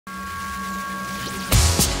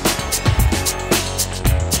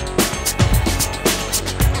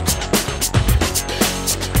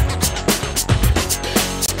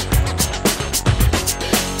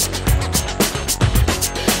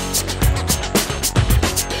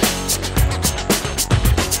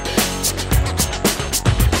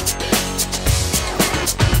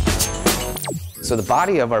So the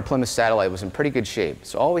body of our Plymouth Satellite was in pretty good shape.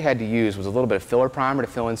 So all we had to use was a little bit of filler primer to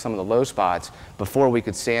fill in some of the low spots before we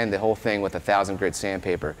could sand the whole thing with a 1000 grit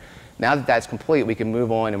sandpaper. Now that that's complete, we can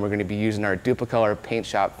move on and we're going to be using our Dupli-Color Paint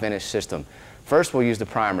Shop finish system. First, we'll use the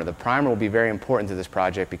primer. The primer will be very important to this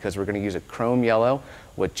project because we're going to use a chrome yellow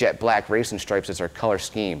with jet black racing stripes as our color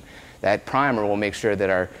scheme. That primer will make sure that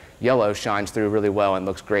our yellow shines through really well and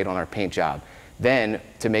looks great on our paint job. Then,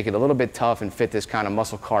 to make it a little bit tough and fit this kind of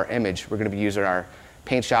muscle car image, we're going to be using our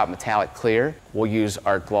Paint Shop Metallic Clear. We'll use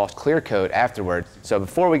our gloss clear coat afterward. So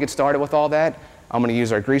before we get started with all that, I'm going to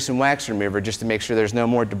use our grease and wax remover just to make sure there's no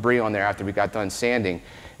more debris on there after we got done sanding.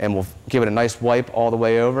 And we'll give it a nice wipe all the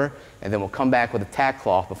way over, and then we'll come back with a tack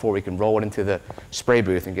cloth before we can roll it into the spray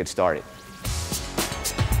booth and get started.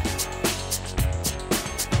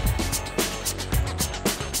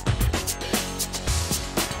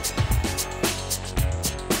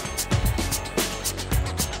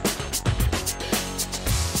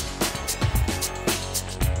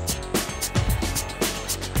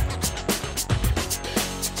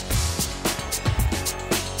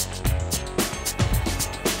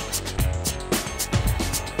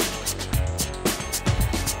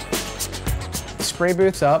 Spray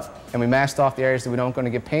booth's up, and we masked off the areas that we don't going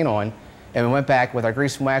to get paint on, and we went back with our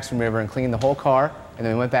grease and wax remover and cleaned the whole car, and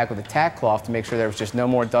then we went back with a tack cloth to make sure there was just no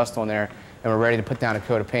more dust on there, and we're ready to put down a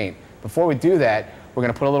coat of paint. Before we do that, we're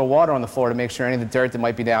going to put a little water on the floor to make sure any of the dirt that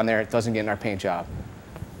might be down there doesn't get in our paint job.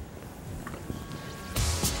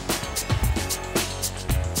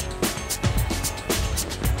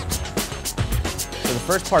 So the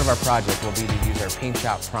first part of our project will be to use our paint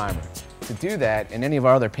shop primer. To do that, in any of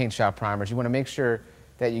our other paint shop primers, you want to make sure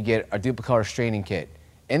that you get a Dupli-Color straining kit.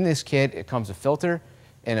 In this kit, it comes a filter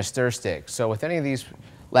and a stir stick. So with any of these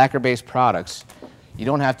lacquer-based products, you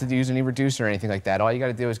don't have to use any reducer or anything like that. All you got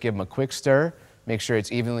to do is give them a quick stir, make sure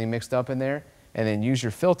it's evenly mixed up in there, and then use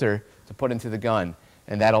your filter to put into the gun.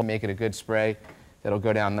 And that'll make it a good spray that'll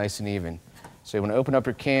go down nice and even. So you want to open up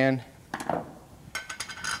your can,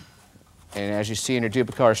 and as you see in your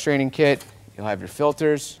Dupli-Color straining kit, you'll have your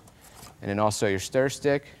filters, and then also your stir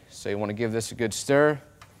stick. So you want to give this a good stir.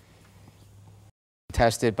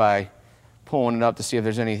 Test it by pulling it up to see if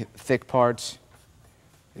there's any thick parts.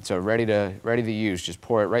 It's ready to use. Just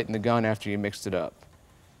pour it right in the gun after you mixed it up.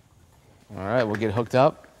 All right, we'll get hooked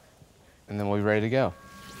up, and then we'll be ready to go.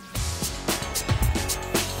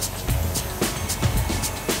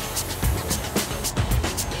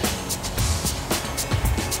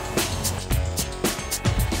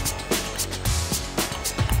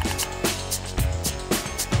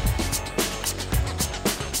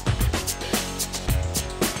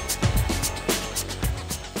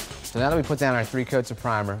 So now that we put down our 3 coats of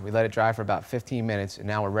primer, we let it dry for about 15 minutes, and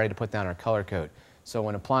now we're ready to put down our color coat. So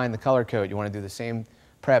when applying the color coat, you want to do the same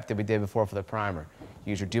prep that we did before for the primer.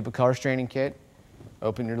 Use your Dupli-Color straining kit,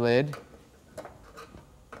 open your lid,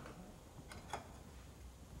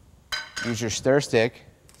 use your stir stick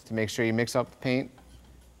to make sure you mix up the paint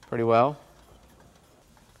pretty well.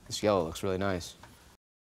 This yellow looks really nice.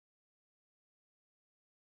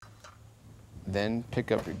 Then pick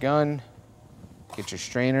up your gun, get your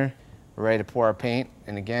strainer. We're ready to pour our paint,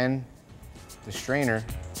 and again, the strainer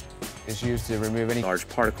is used to remove any large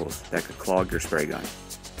particles that could clog your spray gun.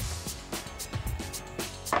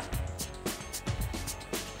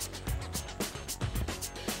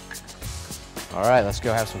 All right, let's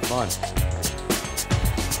go have some fun.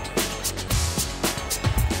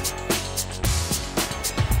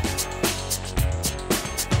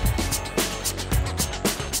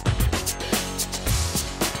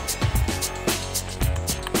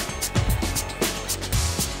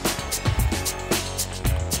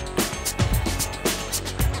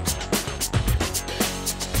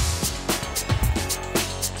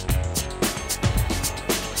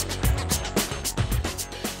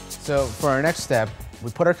 So for our next step,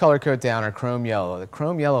 we put our color coat down, our chrome yellow. The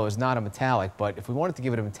chrome yellow is not a metallic, but if we wanted to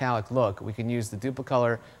give it a metallic look, we can use the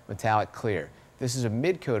Dupli-Color Metallic Clear. This is a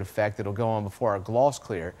mid-coat effect that'll go on before our gloss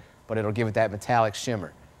clear, but it'll give it that metallic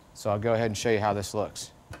shimmer. So I'll go ahead and show you how this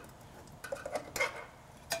looks.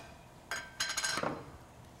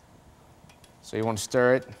 So you want to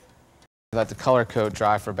stir it, let the color coat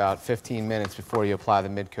dry for about 15 minutes before you apply the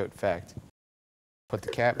mid-coat effect. Put the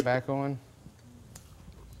cap back on.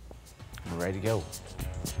 We're ready to go.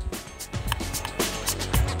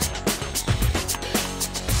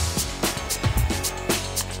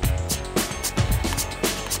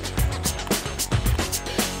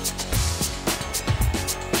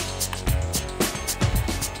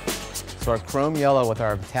 So our chrome yellow with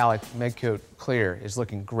our metallic mid-coat clear is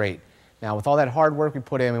looking great. Now with all that hard work we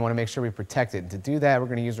put in, we want to make sure we protect it. And to do that, we're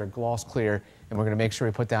going to use our gloss clear and we're going to make sure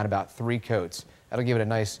we put down about 3 coats. That'll give it a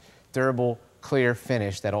nice, durable, clear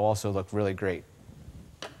finish that'll also look really great.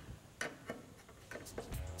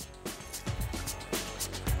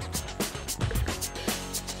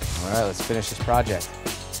 All right, let's finish this project.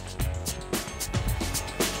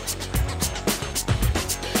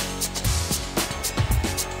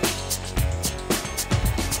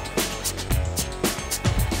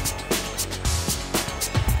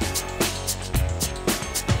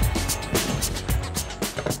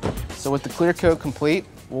 So with the clear coat complete,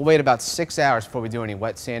 we'll wait about 6 hours before we do any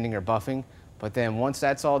wet sanding or buffing. But then once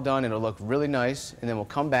that's all done, it'll look really nice, and then we'll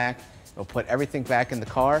come back, we'll put everything back in the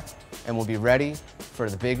car, and we'll be ready for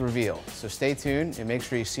the big reveal. So stay tuned and make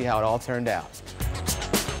sure you see how it all turned out.